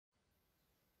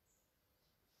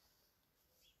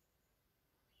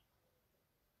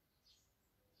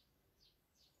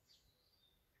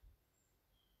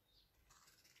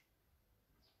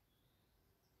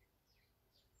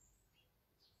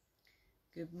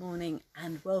good morning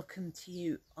and welcome to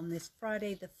you on this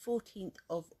Friday the 14th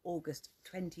of August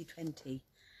 2020,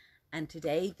 and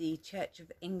today the Church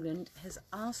of England has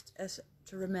asked us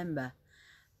to remember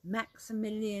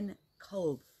Maximilian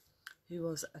Kolbe, who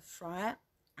was a friar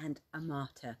and a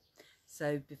martyr.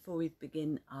 So before we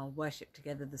begin our worship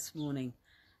together this morning,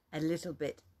 a little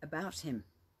bit about him.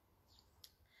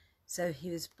 So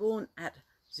he was born at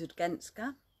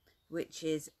Zudgęska, which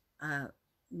is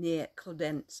near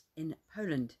Kladence in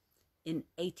Poland in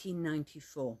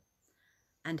 1894,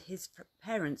 and his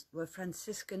parents were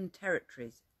Franciscan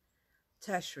tertiaries,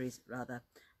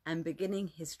 and beginning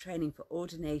his training for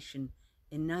ordination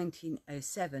in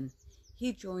 1907,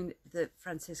 he joined the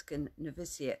Franciscan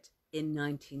novitiate in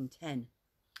 1910.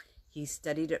 He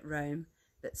studied at Rome,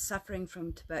 but suffering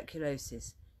from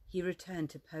tuberculosis, he returned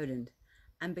to Poland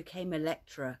and became a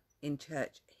lecturer in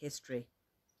church history.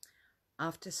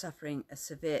 After suffering a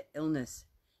severe illness,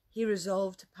 he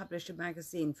resolved to publish a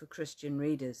magazine for Christian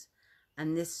readers,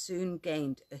 and this soon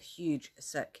gained a huge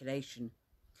circulation.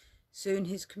 Soon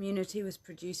his community was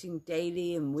producing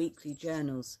daily and weekly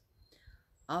journals.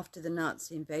 After the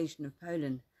Nazi invasion of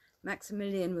Poland,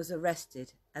 Maximilian was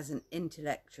arrested as an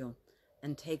intellectual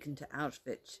and taken to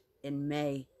Auschwitz in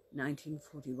May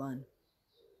 1941.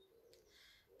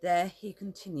 There he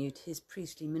continued his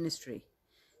priestly ministry,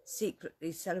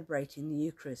 secretly celebrating the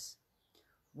Eucharist,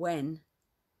 when,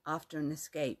 after an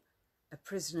escape, a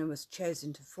prisoner was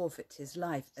chosen to forfeit his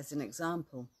life as an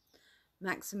example.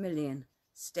 Maximilian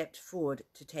stepped forward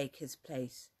to take his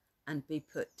place and be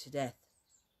put to death.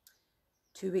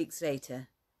 2 weeks later,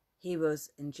 he was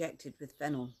injected with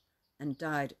phenol and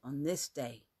died on this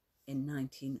day in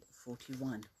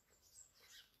 1941.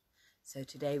 So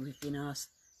today we've been asked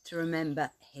to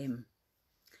remember him.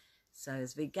 So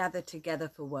as we gather together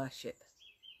for worship,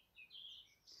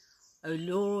 O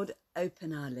Lord,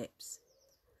 open our lips,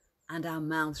 and our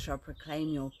mouths shall proclaim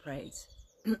your praise.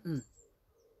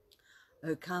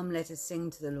 O come, let us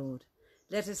sing to the Lord.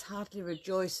 Let us heartily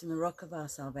rejoice in the rock of our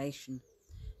salvation.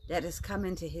 Let us come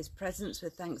into his presence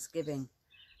with thanksgiving,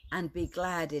 and be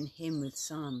glad in him with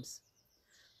psalms.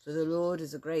 For the Lord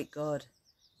is a great God,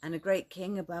 and a great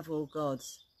King above all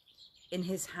gods. In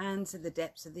his hands are the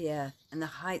depths of the earth, and the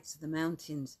heights of the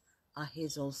mountains are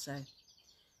his also.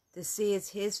 The sea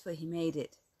is his, for he made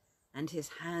it, and his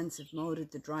hands have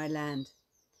moulded the dry land.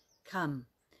 Come,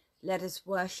 let us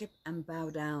worship and bow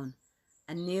down,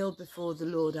 and kneel before the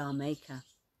Lord our Maker.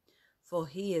 For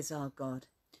he is our God.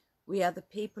 We are the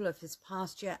people of his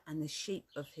pasture and the sheep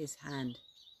of his hand.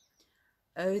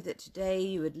 Oh, that today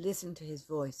you would listen to his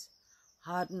voice.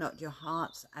 Harden not your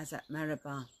hearts as at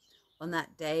Meribah, on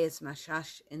that day as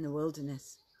Mashash in the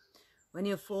wilderness, when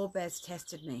your forebears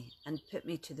tested me and put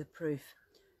me to the proof,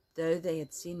 though they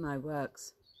had seen my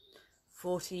works.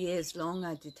 40 years long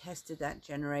I detested that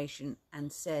generation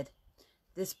and said,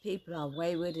 this people are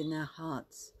wayward in their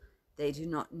hearts, they do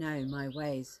not know my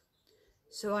ways.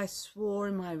 So I swore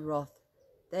in my wrath,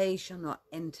 they shall not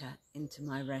enter into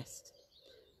my rest.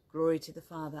 Glory to the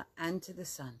Father, and to the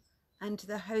Son, and to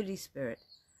the Holy Spirit,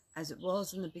 as it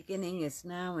was in the beginning, is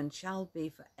now, and shall be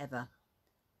forever.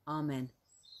 Amen.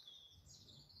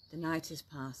 The night is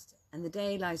past, and the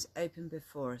day lies open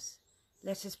before us.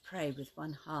 Let us pray with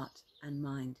one heart and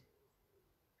mind.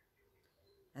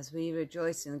 As we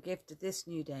rejoice in the gift of this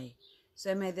new day,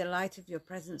 so may the light of your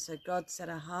presence, O God, set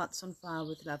our hearts on fire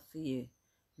with love for you,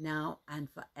 now and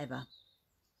forever.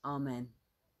 Amen.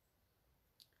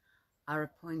 Our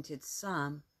appointed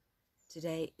psalm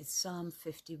today is Psalm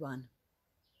 51.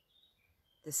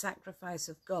 The sacrifice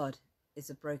of God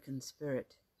is a broken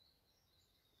spirit.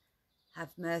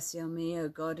 Have mercy on me, O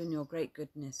God, in your great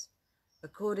goodness.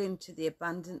 According to the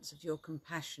abundance of your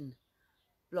compassion,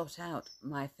 blot out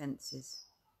my offences.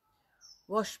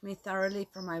 Wash me thoroughly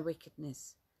from my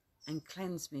wickedness, and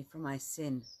cleanse me from my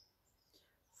sin.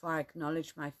 For I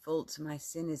acknowledge my faults, and my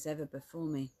sin is ever before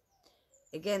me.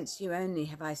 Against you only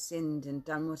have I sinned and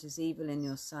done what is evil in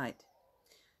your sight,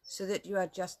 so that you are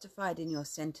justified in your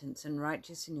sentence and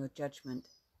righteous in your judgment.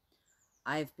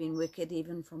 I have been wicked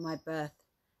even from my birth,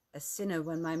 a sinner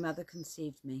when my mother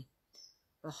conceived me.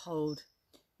 Behold,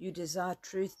 you desire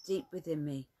truth deep within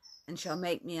me, and shall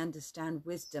make me understand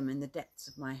wisdom in the depths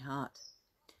of my heart.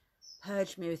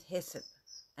 Purge me with hyssop,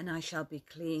 and I shall be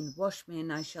clean. Wash me,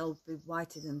 and I shall be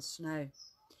whiter than snow.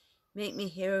 Make me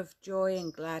hear of joy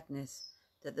and gladness,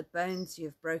 that the bones you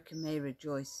have broken may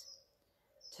rejoice.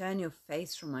 Turn your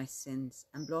face from my sins,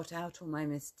 and blot out all my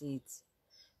misdeeds.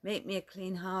 Make me a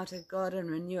clean heart, O God, and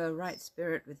renew a right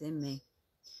spirit within me.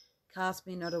 Cast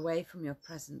me not away from your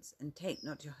presence, and take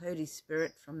not your Holy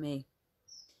Spirit from me.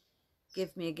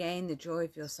 Give me again the joy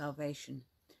of your salvation,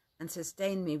 and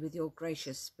sustain me with your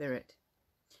gracious spirit.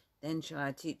 Then shall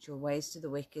I teach your ways to the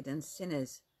wicked, and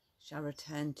sinners shall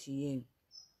return to you.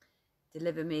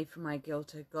 Deliver me from my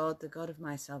guilt, O God, the God of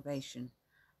my salvation,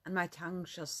 and my tongue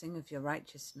shall sing of your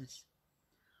righteousness.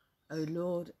 O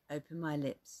Lord, open my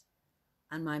lips,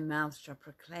 and my mouth shall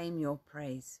proclaim your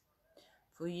praise.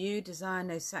 For you desire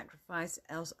no sacrifice,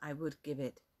 else I would give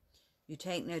it. You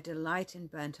take no delight in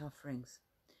burnt offerings.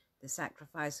 The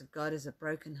sacrifice of God is a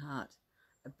broken heart,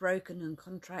 a broken and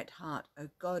contrite heart, O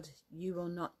God, you will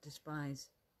not despise.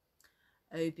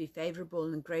 O be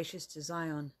favourable and gracious to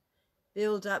Zion.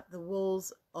 Build up the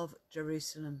walls of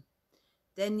Jerusalem.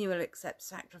 Then you will accept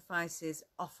sacrifices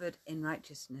offered in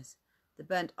righteousness, the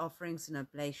burnt offerings and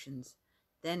oblations.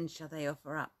 Then shall they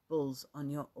offer up bulls on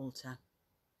your altar.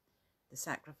 The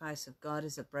sacrifice of God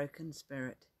is a broken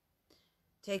spirit.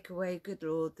 Take away, good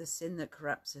Lord, the sin that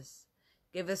corrupts us.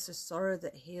 Give us a sorrow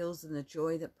that heals and the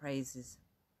joy that praises.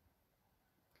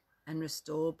 And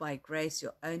restore by grace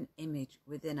your own image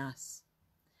within us,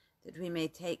 that we may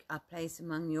take our place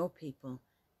among your people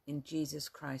in Jesus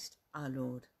Christ our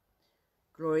Lord.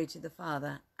 Glory to the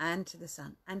Father, and to the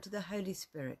Son, and to the Holy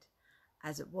Spirit,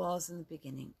 as it was in the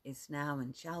beginning, is now,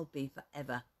 and shall be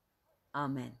forever.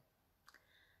 Amen.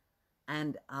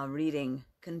 And our reading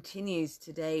continues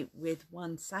today with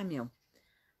 1 Samuel,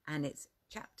 and it's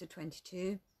chapter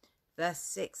 22, verse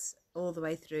 6, all the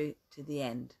way through to the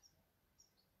end.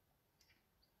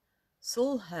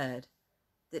 Saul heard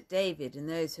that David and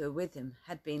those who were with him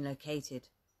had been located.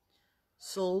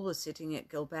 Saul was sitting at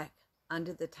Gilbeck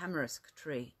under the tamarisk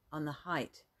tree on the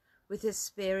height, with his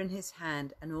spear in his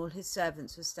hand, and all his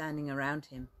servants were standing around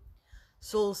him.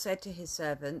 Saul said to his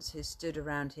servants who stood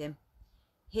around him,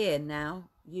 "Hear now,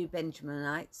 you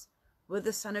Benjaminites, will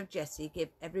the son of Jesse give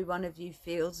every one of you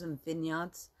fields and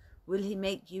vineyards? Will he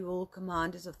make you all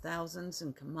commanders of thousands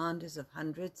and commanders of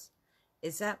hundreds?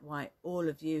 Is that why all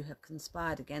of you have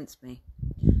conspired against me?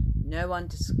 No one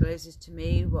discloses to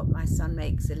me what my son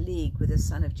makes a league with the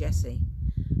son of Jesse.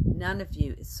 None of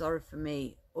you is sorry for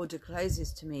me, or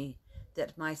discloses to me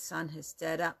that my son has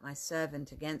stirred up my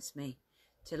servant against me,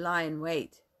 to lie in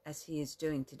wait, as he is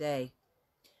doing today."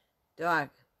 Doeg,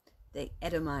 the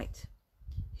Edomite,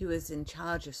 who was in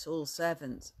charge of Saul's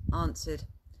servants, answered,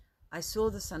 "I saw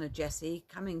the son of Jesse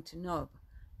coming to Nob,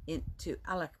 to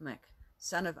Alachmech,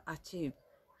 son of Atub.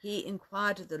 He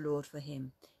inquired of the Lord for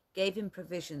him, gave him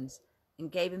provisions,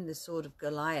 and gave him the sword of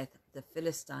Goliath the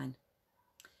Philistine."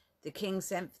 The king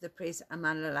sent for the priest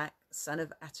Amalek, son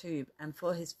of Atub, and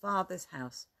for his father's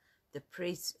house, the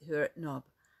priests who were at Nob,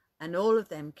 and all of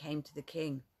them came to the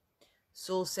king.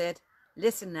 Saul said,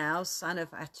 "Listen now, son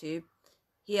of Atub."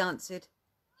 He answered,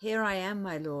 "Here I am,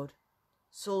 my lord."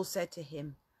 Saul said to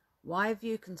him, "Why have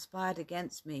you conspired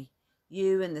against me,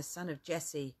 you and the son of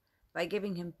Jesse, by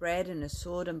giving him bread and a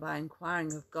sword, and by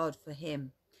inquiring of God for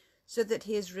him, so that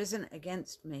he has risen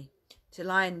against me, to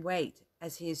lie in wait,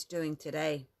 as he is doing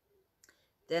today?"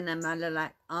 Then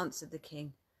Amalek answered the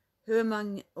king, "Who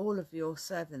among all of your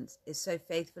servants is so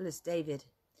faithful as David?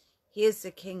 He is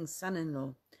the king's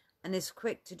son-in-law, and is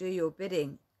quick to do your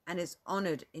bidding, and is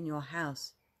honoured in your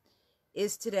house.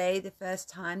 Is today the first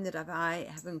time that I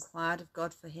have inquired of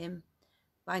God for him?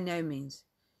 By no means.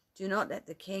 Do not let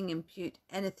the king impute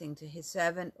anything to his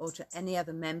servant or to any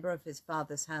other member of his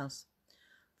father's house.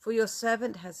 For your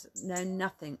servant has known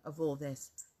nothing of all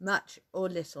this, much or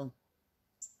little."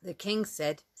 The king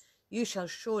said, "You shall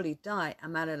surely die,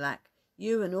 Amalek,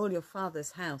 you and all your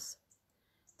father's house."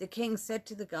 The king said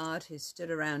to the guard who stood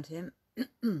around him,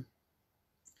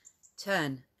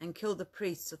 "Turn and kill the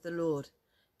priests of the Lord,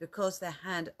 because their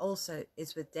hand also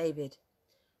is with David."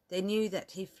 They knew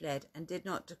that he fled and did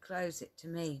not disclose it to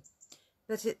me.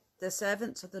 But the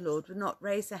servants of the Lord would not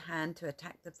raise their hand to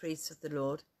attack the priests of the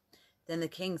Lord. Then the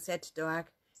king said to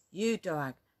Doeg, "You,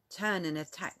 Doeg, turn and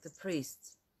attack the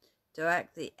priests." Doeg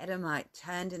the Edomite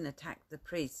turned and attacked the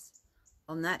priests.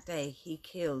 On that day he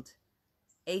killed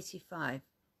 85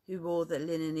 who wore the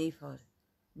linen ephod.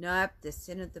 Noab, the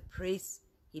son of the priests,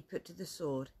 he put to the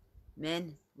sword.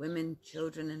 Men, women,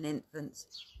 children and infants,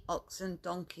 oxen,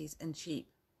 donkeys and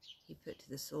sheep, he put to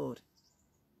the sword.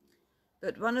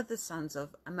 But one of the sons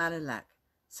of Amalek,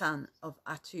 son of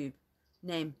Atub,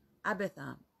 named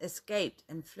Abiathar, escaped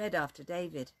and fled after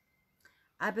David.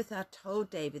 Abiathar told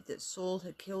David that Saul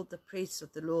had killed the priests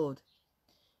of the Lord.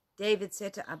 David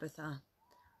said to Abiathar,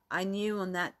 "I knew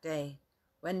on that day,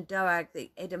 when Doeg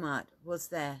the Edomite was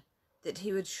there, that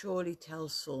he would surely tell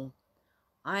Saul.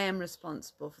 I am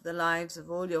responsible for the lives of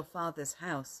all your father's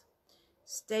house.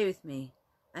 Stay with me,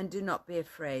 and do not be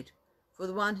afraid, for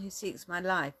the one who seeks my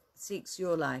life seeks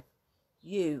your life.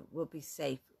 you will be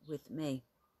safe with me.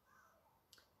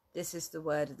 This is the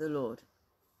word of the Lord.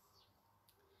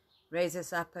 Raise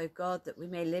us up, O God, that we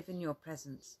may live in your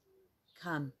presence.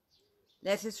 Come,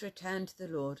 let us return to the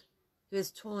Lord, who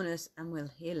has torn us and will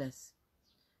heal us.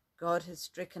 God has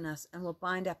stricken us and will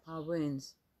bind up our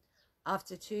wounds.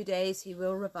 After 2 days he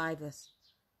will revive us,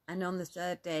 and on the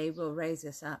 3rd day will raise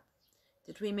us up,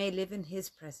 that we may live in his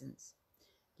presence.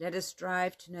 Let us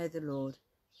strive to know the Lord.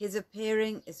 His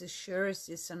appearing is as sure as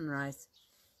the sunrise.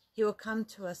 He will come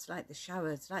to us like the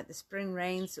showers, like the spring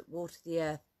rains that water the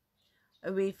earth.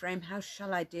 O Ephraim, how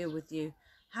shall I deal with you?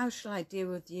 How shall I deal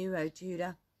with you, O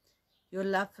Judah? Your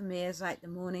love for me is like the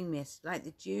morning mist, like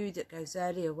the dew that goes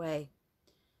early away.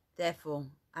 Therefore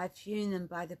I have hewn them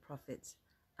by the prophets,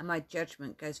 and my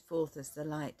judgment goes forth as the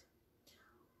light.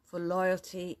 For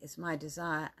loyalty is my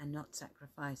desire and not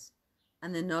sacrifice,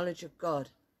 and the knowledge of God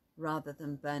rather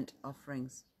than burnt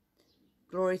offerings.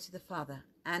 Glory to the Father,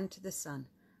 and to the Son,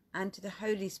 and to the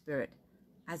Holy Spirit,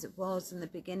 as it was in the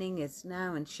beginning, is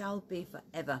now, and shall be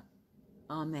forever.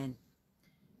 Amen.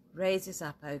 Raise us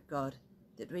up, O God,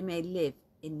 that we may live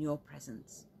in your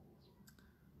presence.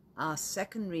 Our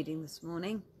second reading this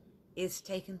morning is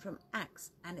taken from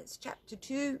Acts, and it's chapter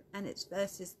 2, and it's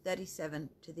verses 37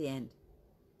 to the end.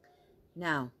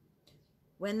 Now,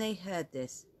 when they heard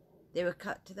this, they were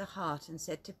cut to the heart and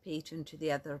said to Peter and to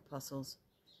the other apostles,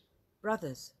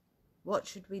 Brothers, what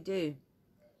should we do?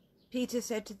 Peter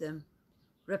said to them,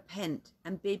 Repent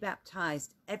and be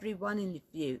baptized, every one of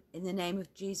you, in the name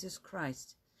of Jesus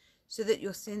Christ, so that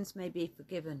your sins may be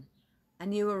forgiven,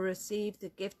 and you will receive the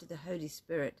gift of the Holy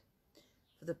Spirit.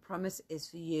 For the promise is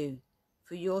for you,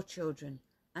 for your children,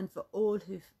 and for all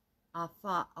who are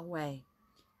far away.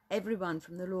 Everyone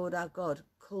from the Lord our God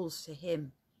calls to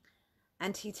him.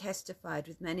 And he testified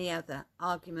with many other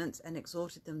arguments and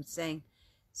exhorted them, saying,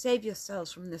 Save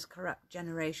yourselves from this corrupt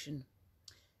generation.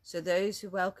 So those who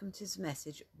welcomed his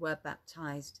message were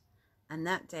baptized, and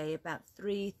that day about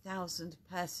 3,000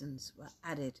 persons were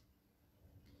added.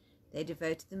 They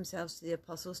devoted themselves to the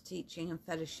apostles' teaching and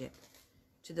fellowship,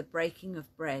 to the breaking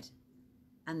of bread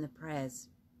and the prayers.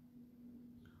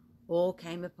 Awe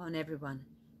came upon everyone,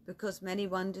 because many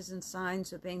wonders and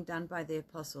signs were being done by the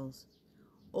apostles.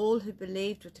 All who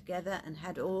believed were together and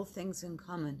had all things in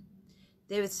common.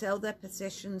 They would sell their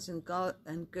possessions and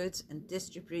goods and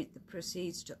distribute the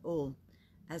proceeds to all,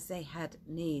 as they had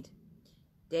need.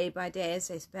 Day by day, as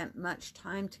they spent much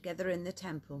time together in the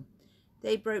temple,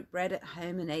 they broke bread at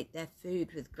home and ate their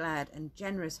food with glad and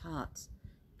generous hearts,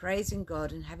 praising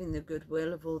God and having the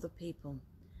goodwill of all the people.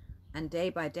 And day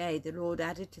by day the Lord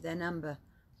added to their number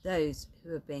those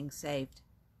who were being saved.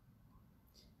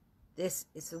 This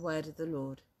is the word of the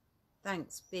Lord.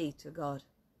 Thanks be to God.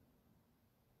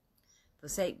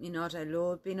 Forsake me not, O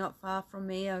Lord, be not far from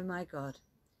me, O my God.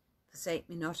 Forsake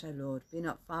me not, O Lord, be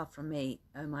not far from me,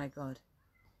 O my God.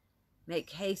 Make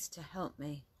haste to help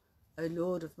me, O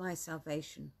Lord of my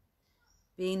salvation.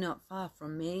 Be not far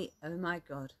from me, O my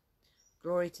God.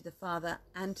 Glory to the Father,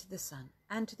 and to the Son,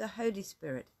 and to the Holy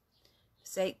Spirit.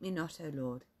 Forsake me not, O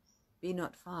Lord, be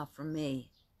not far from me,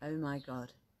 O my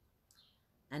God.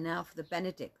 And now for the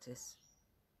Benedictus.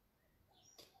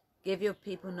 Give your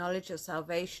people knowledge of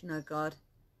salvation, O God,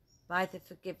 by the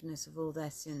forgiveness of all their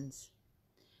sins.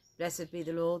 Blessed be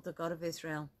the Lord, the God of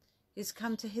Israel, who has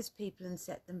come to his people and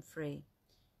set them free.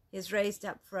 He has raised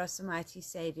up for us a mighty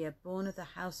Saviour, born of the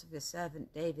house of his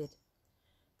servant David.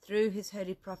 Through his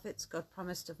holy prophets God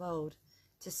promised of old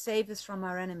to save us from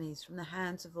our enemies, from the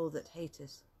hands of all that hate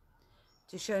us,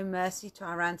 to show mercy to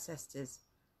our ancestors,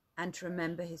 and to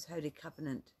remember his holy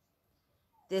covenant.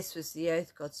 This was the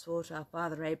oath God swore to our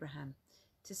father Abraham,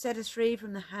 to set us free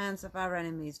from the hands of our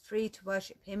enemies, free to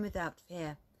worship him without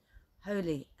fear,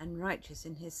 holy and righteous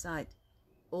in his sight,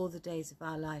 all the days of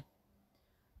our life.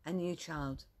 And you,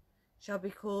 child, shall be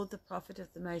called the prophet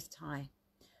of the Most High,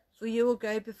 for you will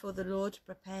go before the Lord to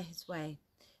prepare his way,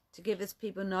 to give his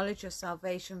people knowledge of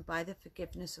salvation by the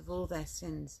forgiveness of all their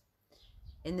sins.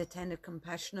 In the tender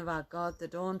compassion of our God, the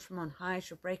dawn from on high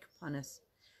shall break upon us,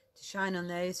 to shine on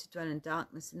those who dwell in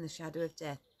darkness and the shadow of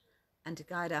death, and to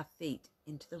guide our feet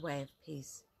into the way of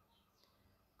peace.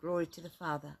 Glory to the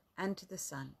Father, and to the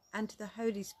Son, and to the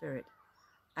Holy Spirit,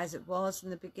 as it was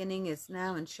in the beginning, is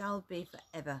now, and shall be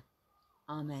forever.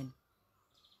 Amen.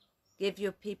 Give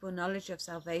your people knowledge of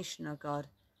salvation, O God,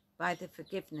 by the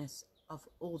forgiveness of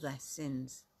all their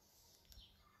sins.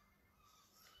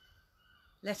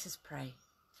 Let us pray.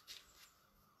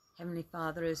 Heavenly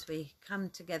Father, as we come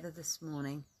together this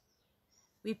morning,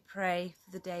 we pray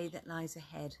for the day that lies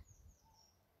ahead.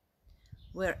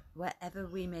 Wherever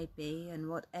we may be and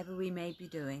whatever we may be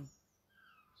doing,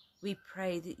 We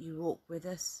pray that you walk with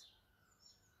us,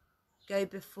 go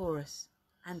before us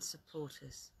and support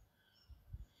us.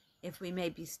 If we may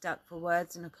be stuck for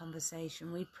words in a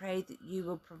conversation, we pray that you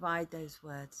will provide those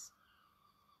words.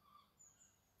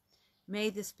 May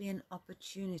this be an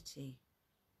opportunity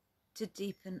to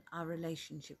deepen our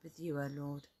relationship with you, O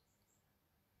Lord,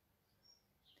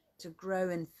 to grow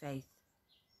in faith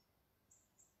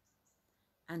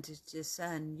and to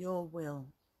discern your will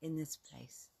in this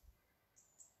place.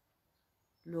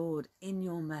 Lord, in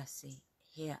your mercy,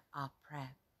 hear our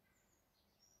prayer.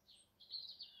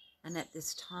 And at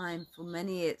this time, for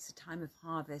many it's a time of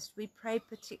harvest, we pray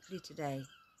particularly today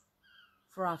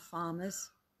for our farmers,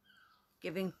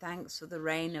 giving thanks for the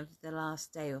rain of the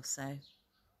last day or so,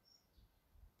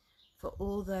 for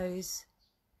all those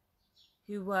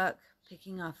who work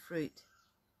picking our fruit,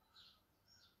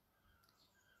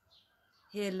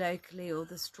 here locally, all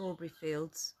the strawberry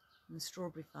fields and the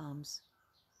strawberry farms,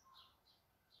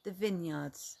 the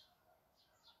vineyards,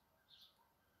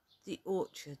 the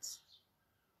orchards,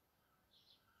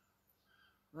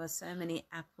 where so many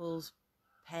apples,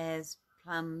 pears,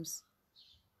 plums,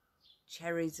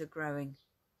 cherries are growing.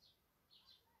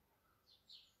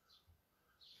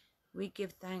 We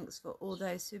give thanks for all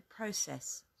those who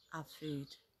process our food,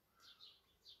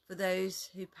 for those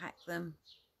who pack them,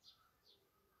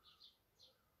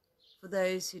 for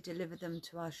those who deliver them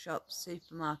to our shops,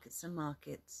 supermarkets and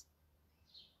markets,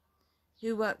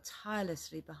 who work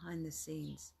tirelessly behind the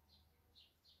scenes.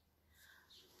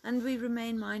 And we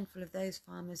remain mindful of those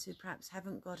farmers who perhaps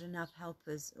haven't got enough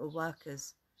helpers or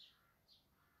workers,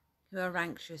 who are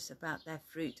anxious about their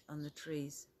fruit on the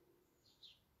trees.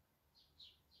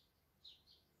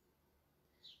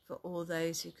 For all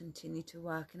those who continue to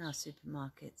work in our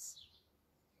supermarkets.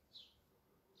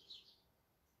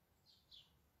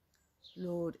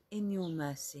 Lord, in your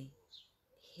mercy,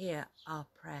 hear our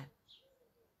prayer.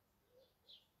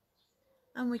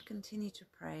 And we continue to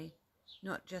pray,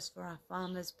 not just for our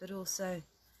farmers, but also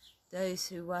those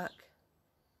who work,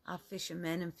 our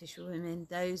fishermen and fisherwomen,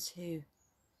 those who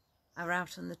are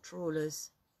out on the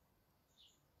trawlers.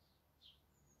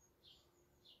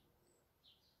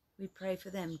 We pray for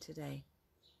them today.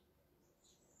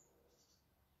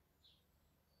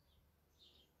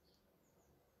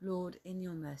 Lord, in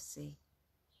your mercy,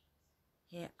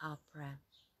 hear our prayer.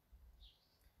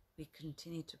 We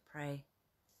continue to pray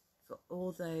for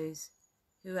all those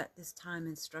who at this time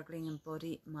are struggling in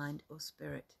body, mind or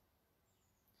spirit.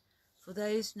 For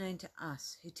those known to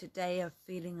us who today are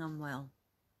feeling unwell.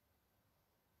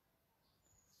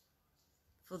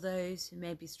 For those who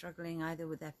may be struggling either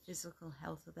with their physical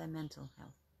health or their mental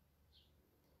health.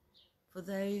 For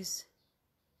those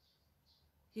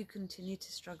who continue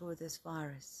to struggle with this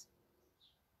virus.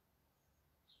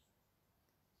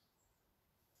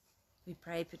 We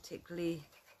pray particularly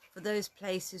for those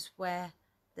places where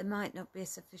there might not be a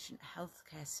sufficient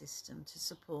healthcare system to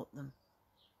support them.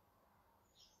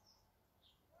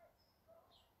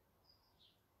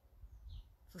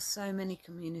 For so many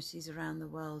communities around the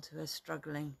world who are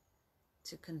struggling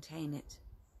to contain it.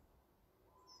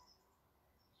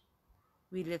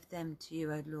 We lift them to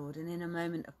you, O Lord, and in a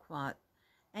moment of quiet,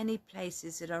 any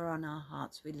places that are on our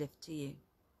hearts we lift to you.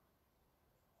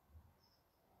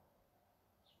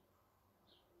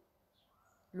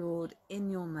 Lord, in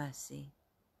your mercy,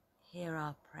 hear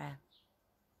our prayer.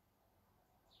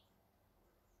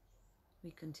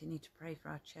 We continue to pray for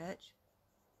our church,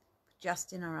 for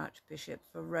Justin, our Archbishop,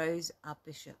 for Rose, our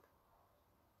Bishop,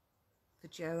 for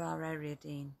Joe, our Area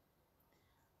Dean,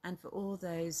 and for all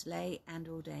those lay and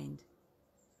ordained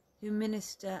who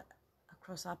minister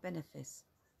across our benefice.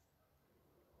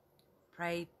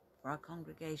 Pray for our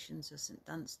congregations of St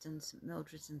Dunstan, St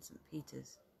Mildred's and St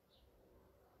Peter's,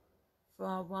 for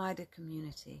our wider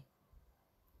community.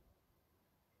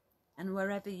 And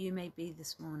wherever you may be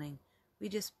this morning, we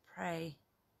just pray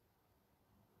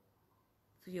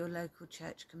for your local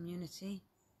church community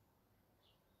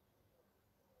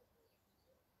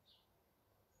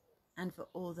and for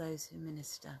all those who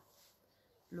minister.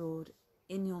 Lord,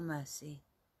 in your mercy,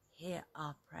 hear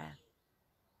our prayer.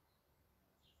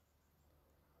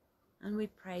 And we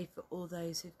pray for all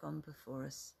those who've gone before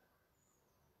us,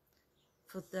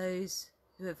 for those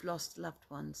who have lost loved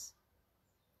ones,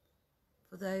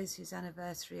 for those whose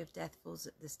anniversary of death falls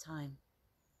at this time,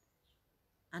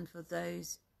 and for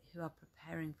those who are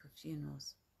preparing for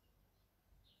funerals.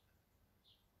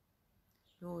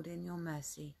 Lord, in your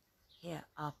mercy, hear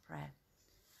our prayer.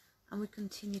 And we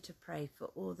continue to pray for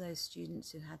all those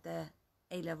students who had their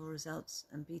A-level results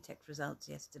and BTEC results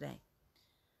yesterday.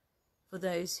 For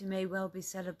those who may well be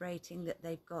celebrating that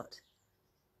they've got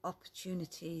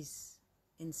opportunities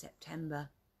in September.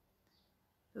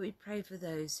 But we pray for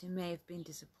those who may have been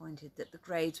disappointed that the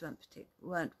grades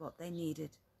weren't what they needed.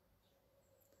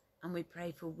 And we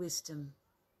pray for wisdom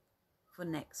for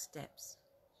next steps.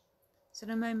 So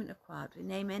in a moment of quiet, we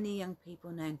name any young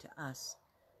people known to us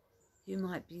who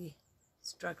might be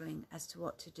struggling as to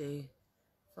what to do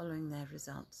following their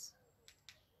results.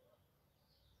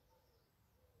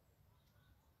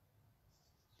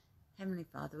 Heavenly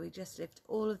Father, we just lift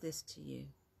all of this to you.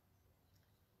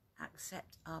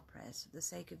 Accept our prayers for the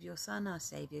sake of your Son, our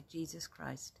Saviour, Jesus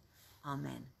Christ.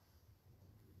 Amen.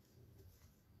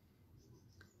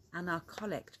 And our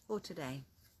collect for today.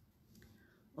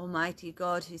 Almighty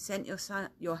God, who sent your Son,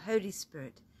 your Holy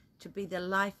Spirit, to be the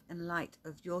life and light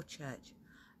of your church,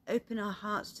 open our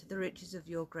hearts to the riches of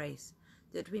your grace,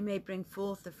 that we may bring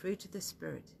forth the fruit of the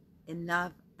Spirit in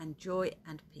love and joy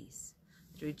and peace.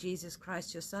 Through Jesus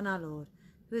Christ, your Son, our Lord,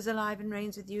 who is alive and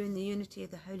reigns with you in the unity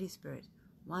of the Holy Spirit,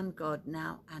 one God,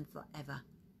 now and forever.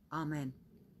 Amen.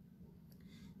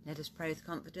 Let us pray with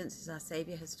confidence as our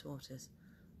Saviour has taught us.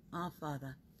 Our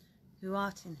Father, who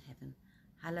art in heaven,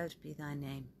 hallowed be thy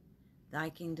name. Thy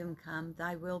kingdom come,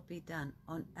 thy will be done,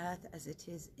 on earth as it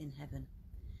is in heaven.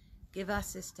 Give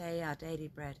us this day our daily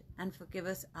bread, and forgive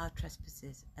us our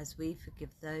trespasses, as we forgive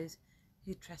those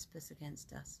who trespass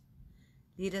against us.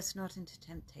 Lead us not into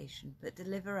temptation, but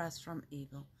deliver us from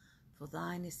evil. For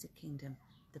thine is the kingdom,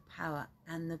 the power,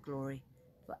 and the glory,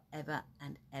 for ever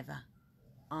and ever.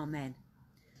 Amen.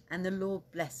 And the Lord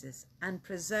bless us, and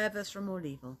preserve us from all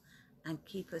evil, and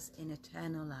keep us in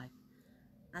eternal life.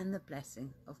 And the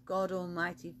blessing of God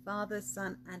Almighty, Father,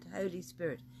 Son, and Holy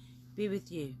Spirit be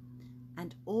with you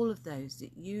and all of those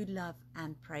that you love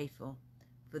and pray for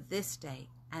this day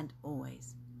and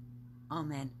always.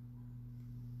 Amen.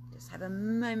 Just have a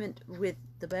moment with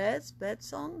the bird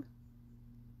song.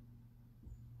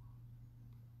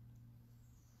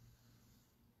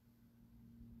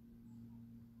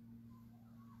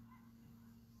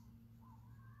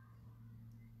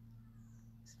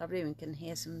 It's lovely. We can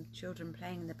hear some children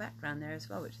playing in the background there as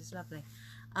well, which is lovely.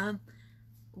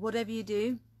 Whatever you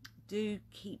do, do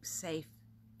keep safe,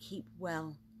 keep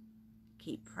well,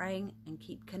 keep praying and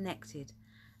keep connected.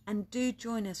 And do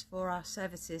join us for our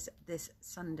services this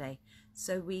Sunday.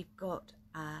 So we've got,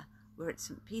 we're at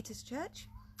St. Peter's Church,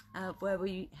 where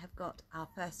we have got our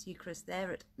first Eucharist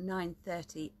there at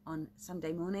 9:30 on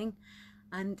Sunday morning.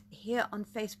 And here on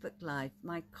Facebook Live,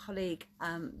 my colleague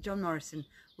John Morrison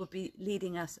will be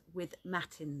leading us with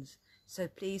Matins. So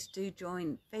please do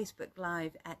join Facebook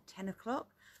Live at 10 o'clock,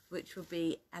 which will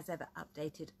be, as ever,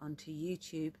 updated onto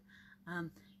YouTube.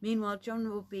 Meanwhile, John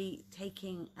will be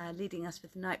leading us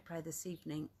with night prayer this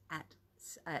evening at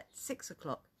 6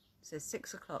 o'clock. So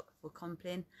 6 o'clock for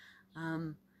Compline,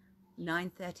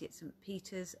 9:30 at St.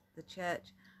 Peter's, the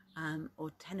church,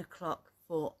 or 10 o'clock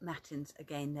for Matins,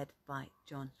 again led by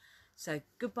John. So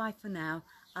goodbye for now.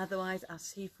 Otherwise, I'll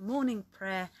see you for morning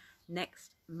prayer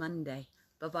next Monday.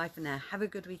 Bye-bye for now. Have a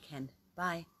good weekend.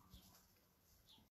 Bye.